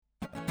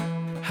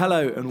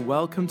Hello and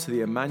welcome to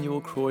the Emmanuel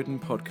Croydon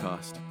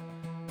podcast.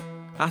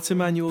 At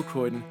Emmanuel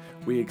Croydon,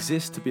 we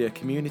exist to be a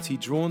community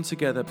drawn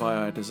together by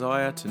our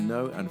desire to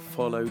know and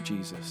follow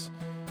Jesus.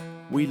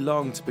 We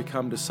long to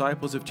become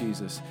disciples of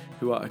Jesus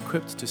who are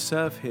equipped to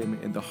serve him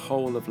in the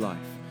whole of life,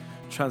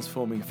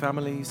 transforming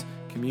families,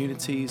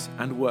 communities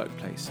and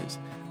workplaces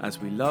as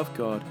we love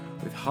God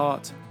with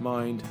heart,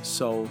 mind,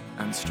 soul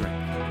and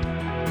strength.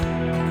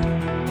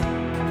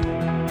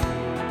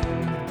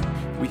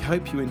 We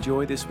hope you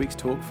enjoy this week's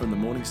talk from the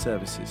morning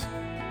services.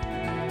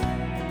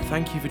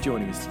 Thank you for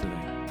joining us today.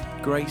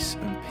 Grace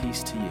and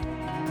peace to you.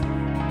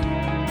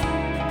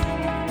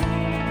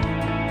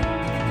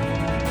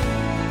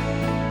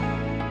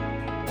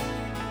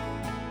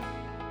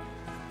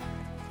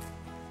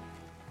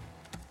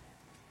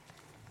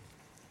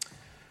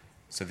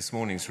 So this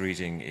morning's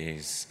reading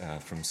is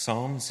from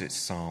Psalms. It's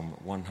Psalm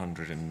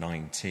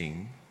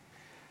 119.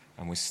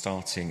 And we're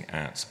starting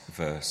at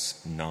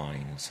verse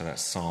 9. So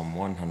that's Psalm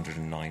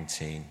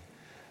 119,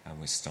 and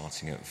we're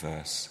starting at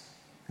verse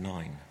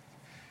 9.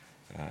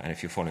 And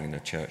if you're following in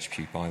the Church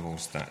Pew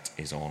Bibles, that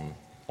is on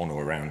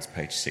or around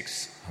page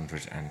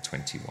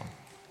 621.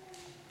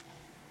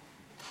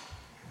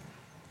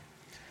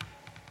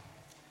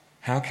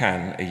 How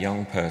can a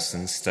young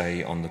person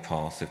stay on the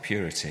path of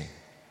purity?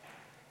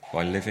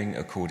 By living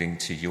according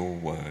to your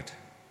word.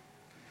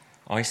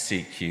 I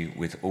seek you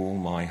with all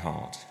my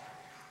heart.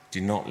 Do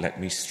not let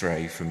me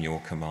stray from your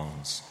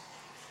commands.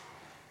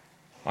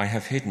 I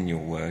have hidden your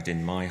word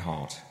in my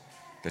heart,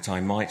 that I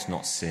might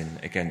not sin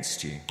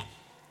against you.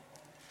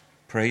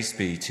 Praise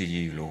be to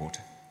you, Lord.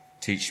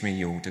 Teach me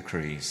your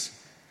decrees.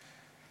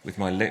 With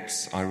my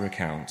lips I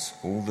recount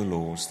all the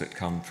laws that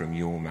come from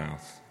your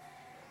mouth.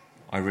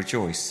 I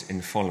rejoice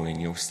in following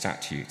your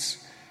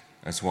statutes,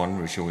 as one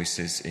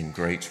rejoices in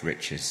great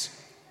riches.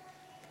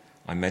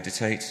 I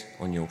meditate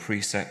on your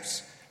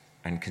precepts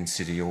and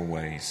consider your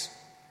ways.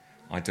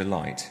 I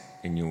delight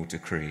in your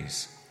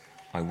decrees.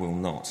 I will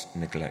not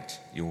neglect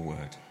your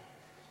word.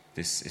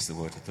 This is the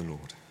word of the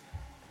Lord.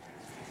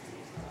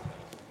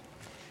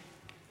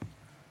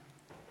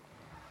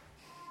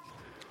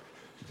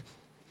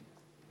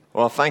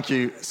 Well, thank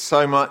you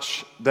so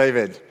much,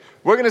 David.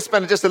 We're going to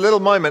spend just a little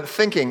moment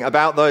thinking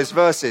about those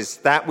verses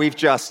that we've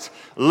just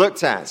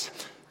looked at.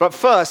 But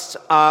first,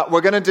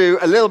 we're going to do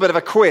a little bit of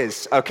a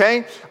quiz,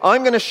 okay?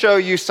 I'm going to show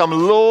you some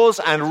laws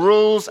and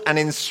rules and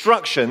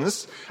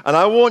instructions, and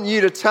I want you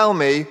to tell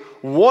me,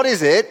 what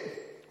is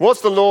it?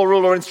 What's the law,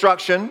 rule, or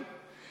instruction?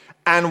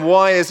 And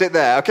why is it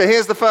there? Okay,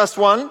 here's the first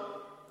one.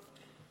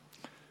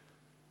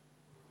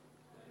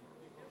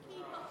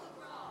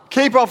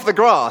 Keep off the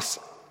grass.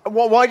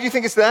 Why do you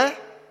think it's there?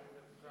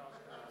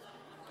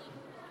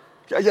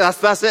 Yes,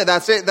 that's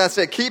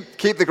it.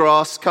 Keep the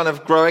grass kind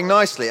of growing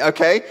nicely.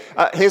 Okay,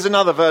 here's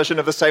another version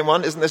of the same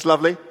one. Isn't this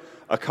lovely?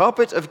 A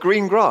carpet of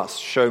green grass,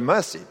 show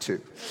mercy to.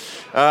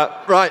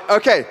 Right,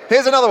 okay,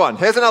 here's another one.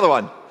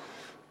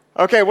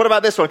 Okay, what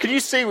about this one? Can you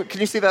see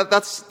that?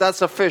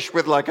 That's a fish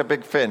with like a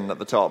big fin at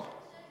the top.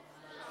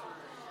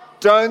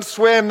 Don't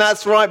swim,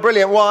 that's right,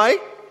 brilliant. Why?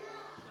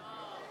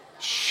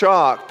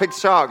 Shark, big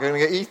shark, going to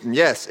get eaten.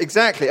 Yes,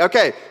 exactly.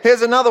 Okay,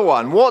 here's another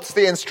one. What's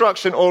the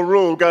instruction or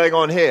rule going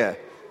on here?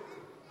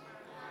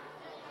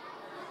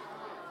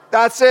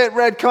 That's it,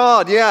 red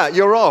card. Yeah,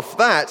 you're off.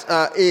 That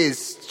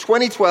is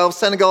 2012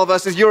 Senegal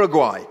versus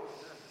Uruguay.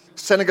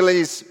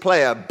 Senegalese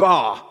player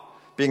Ba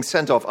being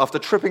sent off after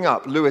tripping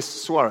up Luis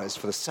Suarez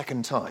for the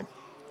second time.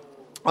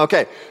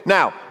 Okay,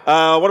 now,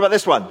 what about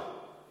this one?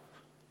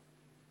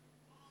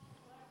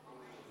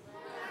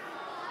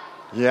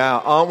 Yeah,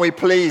 aren't we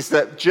pleased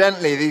that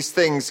gently these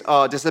things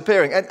are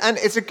disappearing? And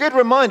it's a good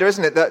reminder,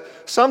 isn't it, that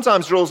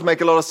sometimes rules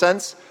make a lot of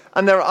sense.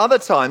 And there are other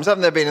times,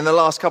 haven't there been in the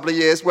last couple of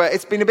years, where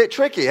it's been a bit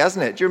tricky,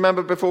 hasn't it? Do you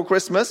remember before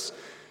Christmas?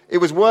 It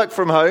was work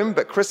from home,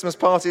 but Christmas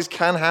parties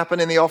can happen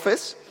in the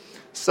office.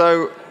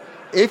 So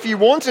if you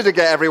wanted to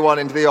get everyone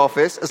into the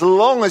office, as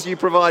long as you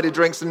provided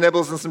drinks and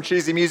nibbles and some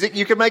cheesy music,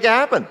 you could make it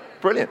happen.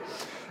 Brilliant.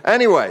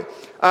 Anyway,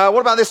 what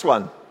about this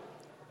one?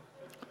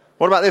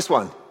 What about those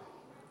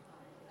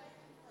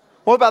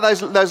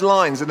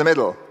lines in the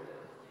middle?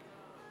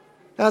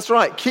 That's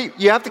right.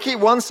 You have to keep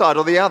one side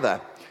or the other.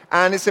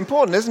 And it's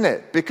important, isn't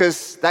it?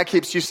 Because that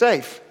keeps you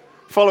safe.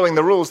 Following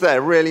the rules there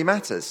really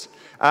matters.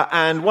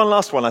 And one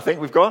last one, I think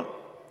we've got.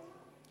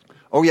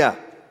 Oh, yeah.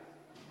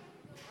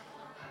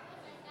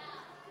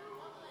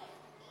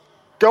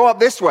 Go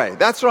up this way.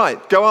 That's right.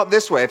 Go up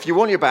this way. If you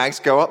want your bags,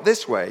 go up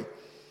this way.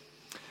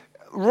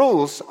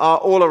 Rules are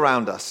all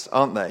around us,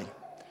 aren't they?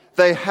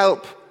 They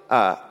help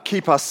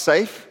keep us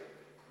safe.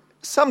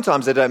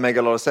 Sometimes they don't make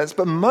a lot of sense,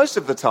 but most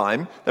of the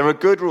time, there are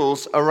good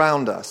rules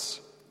around us.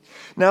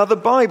 Now, the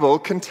Bible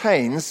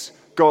contains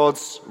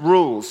God's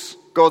rules,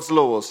 God's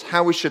laws,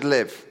 how we should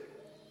live.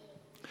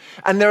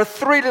 And there are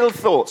three little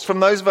thoughts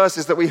from those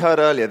verses that we heard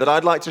earlier that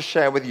I'd like to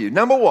share with you.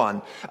 Number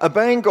one,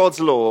 obeying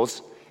God's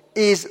laws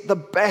is the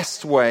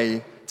best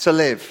way to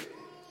live.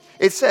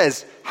 It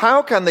says,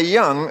 how can the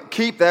young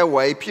keep their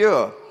way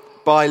pure?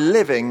 by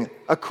living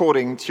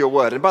according to your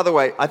word. And by the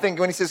way, I think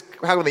when he says,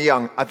 how are the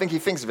young, I think he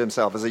thinks of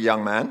himself as a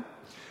young man.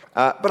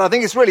 But I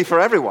think it's really for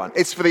everyone.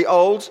 It's for the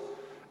old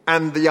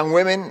and the young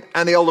women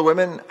and the older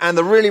women and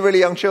the really, really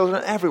young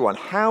children, everyone.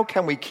 How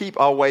can we keep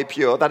our way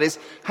pure? That is,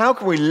 how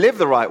can we live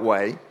the right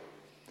way?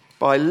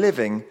 By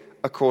living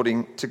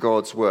according to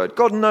God's word.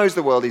 God knows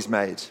the world he's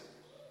made.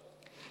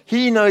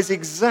 He knows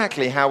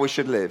exactly how we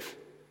should live.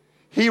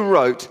 He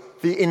wrote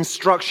the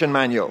instruction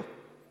manual.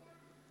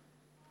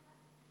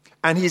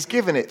 And he's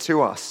given it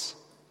to us.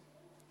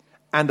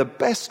 And the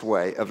best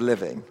way of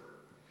living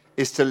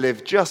is to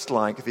live just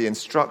like the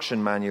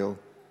instruction manual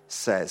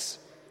says.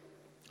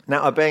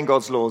 Now, obeying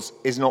God's laws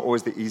is not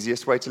always the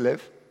easiest way to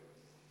live.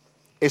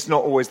 It's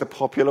not always the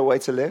popular way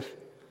to live.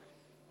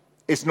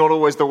 It's not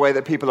always the way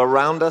that people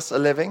around us are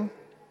living.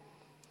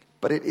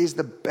 But it is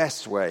the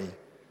best way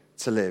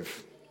to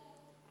live.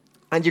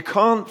 And you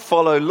can't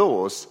follow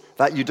laws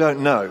that you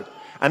don't know.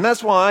 And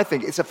that's why I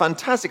think it's a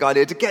fantastic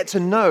idea to get to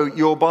know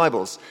your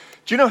Bibles.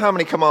 Do you know how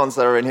many commands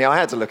there are in here? I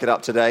had to look it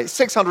up today.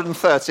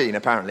 613,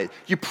 apparently.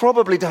 You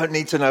probably don't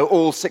need to know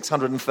all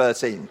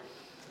 613.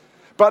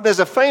 But there's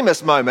a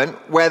famous moment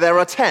where there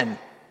are 10.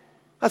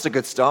 That's a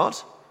good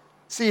start.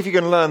 See if you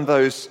can learn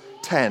those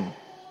 10.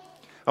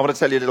 I want to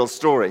tell you a little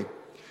story.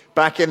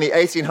 Back in the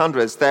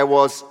 1800s, there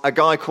was a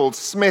guy called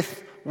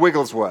Smith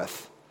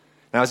Wigglesworth.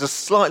 Now, it's a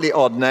slightly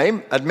odd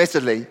name,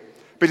 admittedly,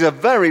 but he's a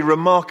very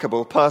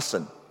remarkable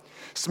person.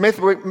 Smith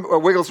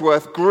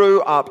Wigglesworth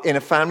grew up in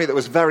a family that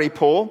was very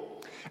poor,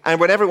 and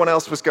when everyone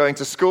else was going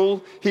to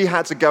school, he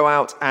had to go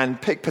out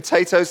and pick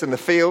potatoes in the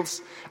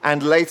fields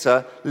and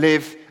later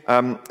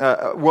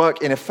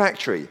work in a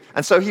factory.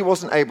 And so he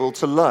wasn't able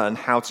to learn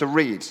how to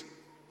read.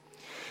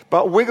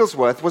 But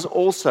Wigglesworth was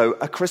also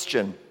a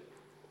Christian.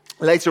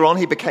 Later on,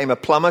 he became a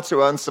plumber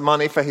to earn some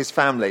money for his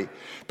family.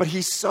 But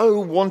he so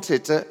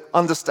wanted to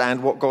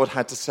understand what God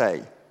had to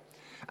say.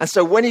 And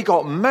so when he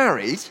got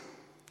married,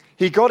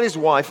 he got his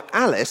wife,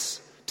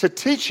 Alice, to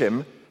teach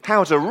him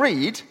how to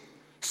read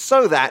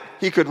so that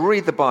he could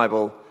read the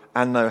Bible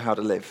and know how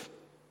to live.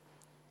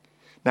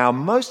 Now,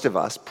 most of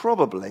us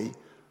probably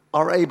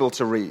are able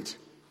to read.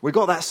 We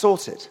got that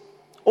sorted.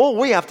 All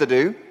we have to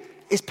do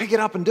is pick it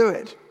up and do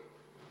it.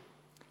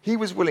 He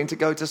was willing to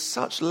go to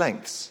such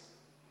lengths.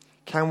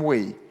 Can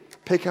we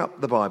pick up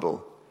the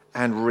Bible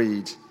and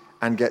read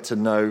and get to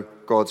know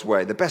God's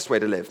way, the best way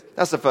to live?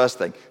 That's the first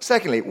thing.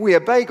 Secondly, we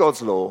obey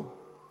God's law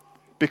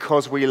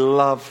because we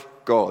love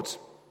God.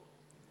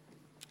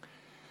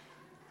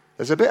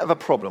 There's a bit of a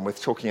problem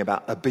with talking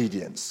about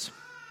obedience,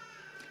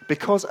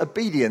 because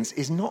obedience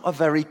is not a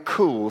very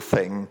cool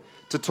thing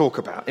to talk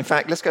about. In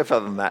fact, let's go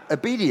further than that.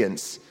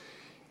 Obedience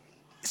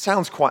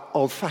sounds quite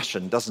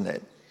old-fashioned, doesn't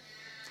it?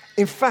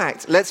 In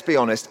fact, let's be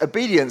honest,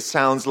 obedience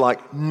sounds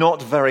like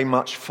not very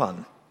much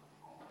fun.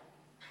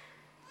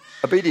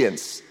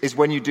 Obedience is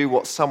when you do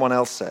what someone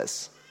else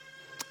says.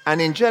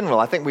 And in general,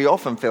 I think we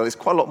often feel it's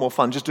quite a lot more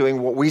fun just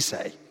doing what we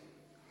say.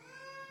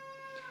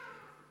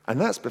 And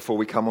that's before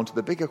we come on to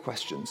the bigger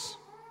questions.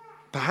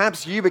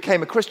 Perhaps you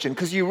became a Christian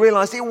because you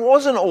realized it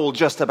wasn't all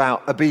just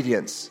about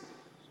obedience.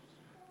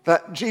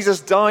 That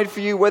Jesus died for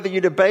you whether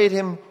you'd obeyed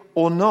him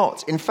or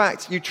not. In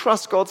fact, you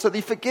trust God so that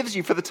he forgives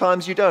you for the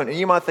times you don't. And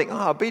you might think,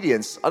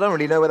 obedience, I don't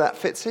really know where that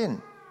fits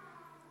in.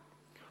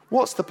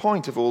 What's the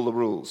point of all the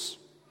rules?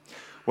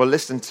 Well,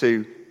 listen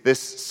to this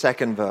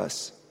second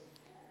verse.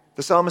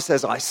 The psalmist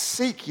says, I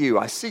seek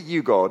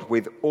you, God,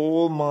 with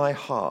all my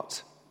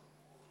heart.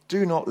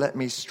 Do not let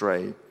me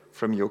stray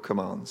from your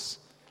commands.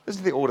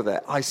 Listen to the order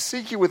there. I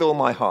seek you with all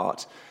my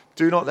heart.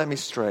 Do not let me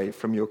stray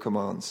from your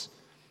commands.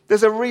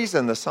 There's a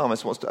reason the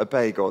psalmist wants to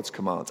obey God's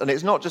commands. And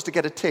it's not just to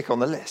get a tick on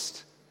the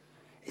list.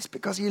 It's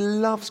because he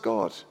loves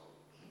God.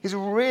 He's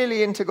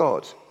really into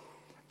God.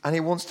 And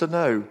he wants to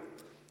know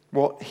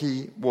what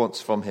he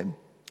wants from him.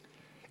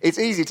 It's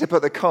easy to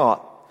put the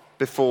cart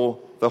before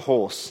the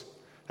horse.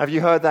 Have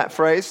you heard that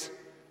phrase?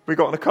 We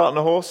got a cart and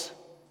a horse?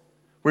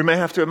 We may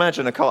have to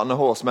imagine a cart and a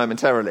horse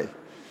momentarily.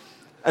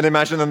 And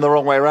imagine them the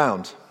wrong way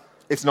around.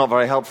 It's not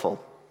very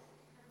helpful.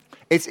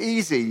 It's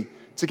easy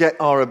to get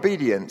our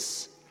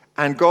obedience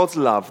and God's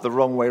love the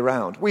wrong way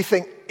round. We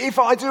think, if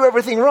I do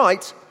everything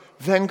right,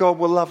 then God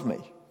will love me.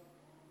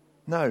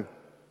 No,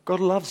 God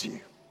loves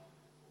you.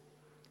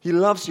 He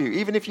loves you,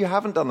 even if you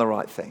haven't done the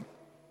right thing.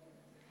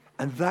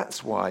 And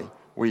that's why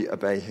we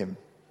obey him.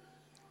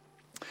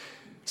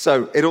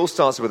 So it all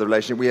starts with a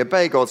relationship. We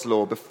obey God's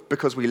law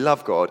because we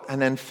love God.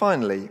 And then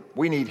finally,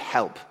 we need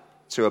help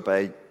to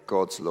obey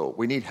God's law.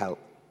 We need help.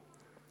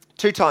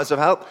 Two types of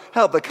help.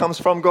 Help that comes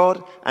from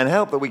God and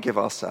help that we give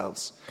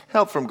ourselves.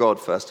 Help from God,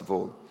 first of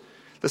all.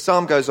 The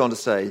psalm goes on to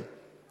say,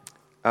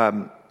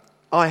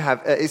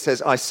 it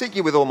says, I seek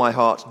you with all my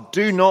heart.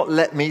 Do not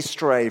let me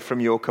stray from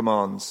your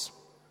commands.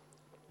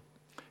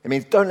 It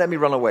means don't let me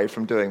run away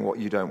from doing what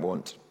you don't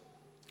want.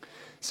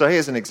 So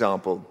here's an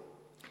example.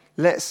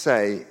 Let's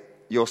say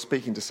you're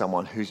speaking to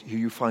someone who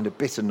you find a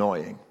bit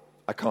annoying.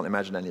 I can't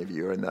imagine any of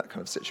you are in that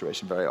kind of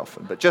situation very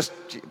often, but just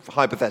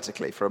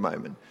hypothetically for a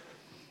moment.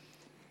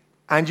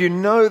 and you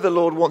know the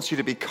Lord wants you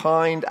to be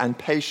kind and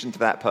patient to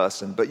that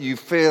person, but you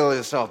feel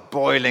yourself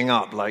boiling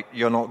up like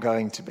you're not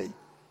going to be.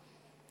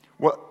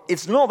 Well,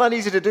 it's not that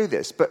easy to do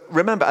this, but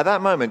remember, at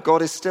that moment,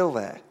 God is still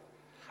there.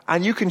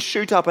 And you can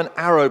shoot up an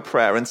arrow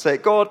prayer and say,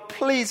 God,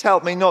 please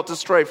help me not to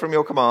stray from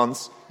your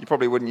commands. You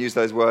probably wouldn't use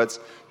those words.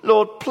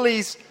 Lord,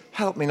 please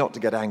help me not to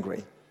get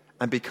angry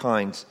and be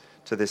kind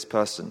to this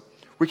person.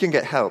 We can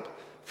get help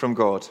from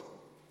God.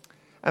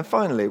 And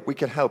finally, we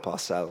can help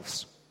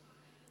ourselves.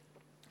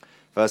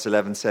 Verse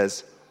 11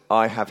 says,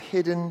 I have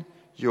hidden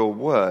your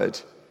word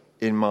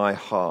in my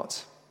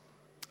heart.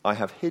 I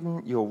have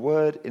hidden your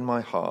word in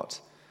my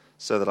heart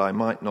so that I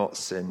might not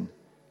sin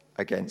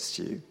against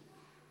you.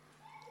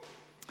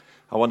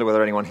 I wonder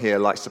whether anyone here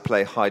likes to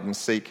play hide and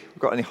seek. We've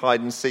got any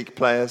hide and seek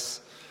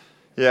players?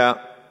 Yeah.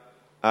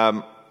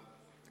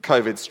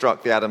 COVID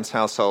struck the Adams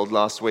household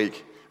last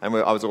week, and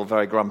I was all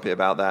very grumpy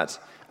about that.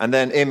 And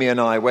then Imi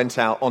and I went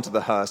out onto the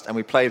Hurst, and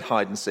we played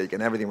hide and seek,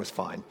 and everything was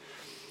fine.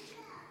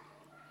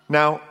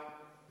 Now,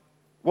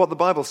 what the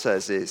Bible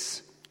says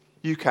is,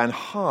 you can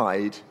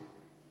hide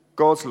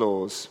God's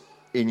laws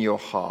in your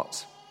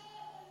heart.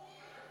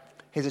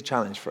 Here's a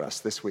challenge for us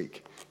this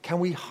week. Can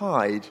we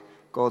hide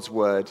God's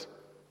word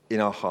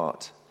in our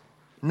heart?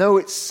 Know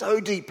it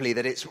so deeply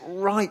that it's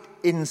right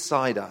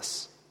inside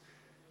us.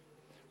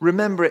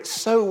 Remember it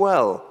so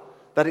well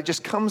that it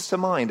just comes to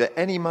mind at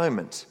any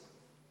moment.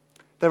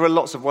 There are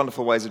lots of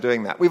wonderful ways of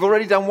doing that. We've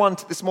already done one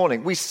this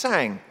morning. We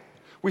sang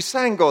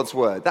God's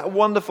word. That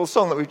wonderful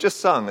song that we've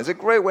just sung is a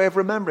great way of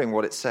remembering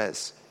what it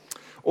says.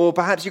 Or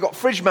perhaps you've got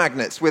fridge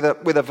magnets with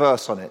a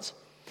verse on it.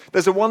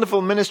 There's a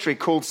wonderful ministry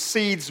called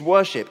Seeds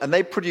Worship, and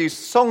they produce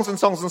songs and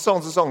songs and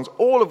songs and songs,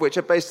 all of which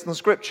are based on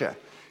Scripture.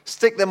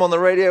 Stick them on the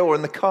radio or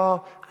in the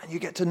car, and you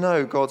get to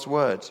know God's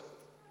word.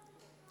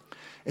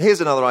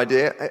 Here's another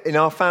idea. In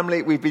our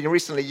family, we've been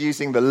recently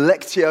using the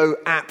Lectio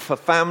app for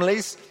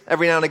families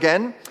every now and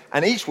again.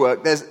 And each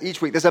week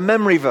there's a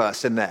memory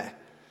verse in there.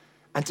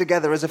 And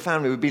together as a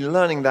family, we've been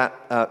learning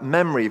that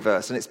memory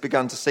verse, and it's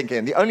begun to sink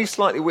in. The only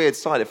slightly weird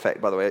side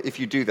effect, by the way, if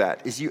you do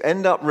that, is you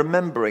end up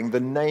remembering the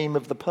name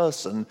of the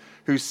person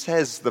who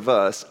says the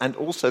verse and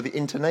also the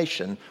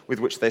intonation with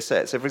which they say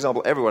it. So, for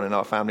example, everyone in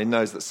our family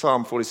knows that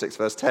Psalm 46,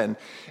 verse 10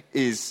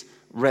 is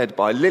read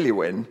by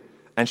Lilywyn,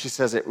 and she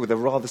says it with a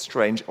rather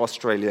strange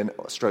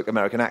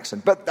Australian/American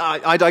accent. But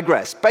I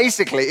digress.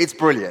 Basically, it's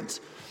brilliant.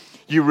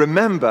 You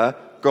remember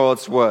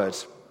God's word.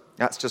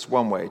 That's just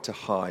one way to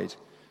hide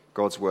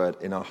God's word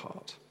in our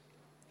heart.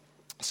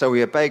 So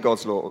we obey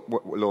God's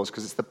laws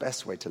because it's the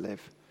best way to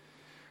live.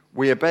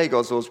 We obey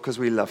God's laws because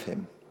we love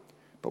him,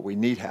 but we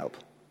need help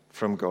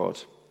from God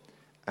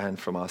and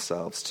from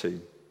ourselves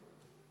too.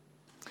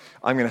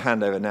 I'm going to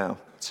hand over now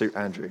to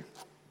Andrew.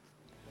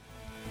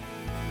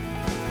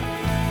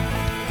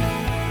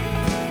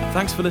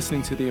 Thanks for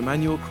listening to the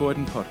Emmanuel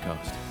Croydon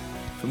podcast.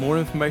 For more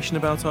information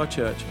about our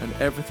church and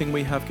everything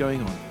we have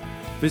going on,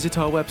 visit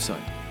our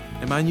website,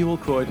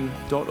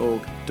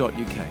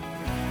 emmanuelcroydon.org.uk.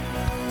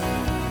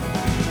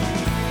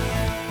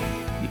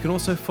 You can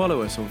also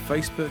follow us on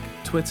Facebook,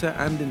 Twitter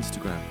and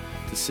Instagram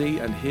to see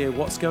and hear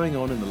what's going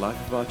on in the life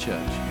of our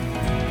church.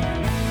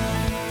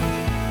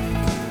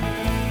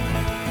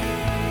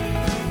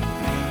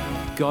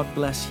 God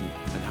bless you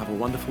and have a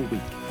wonderful week.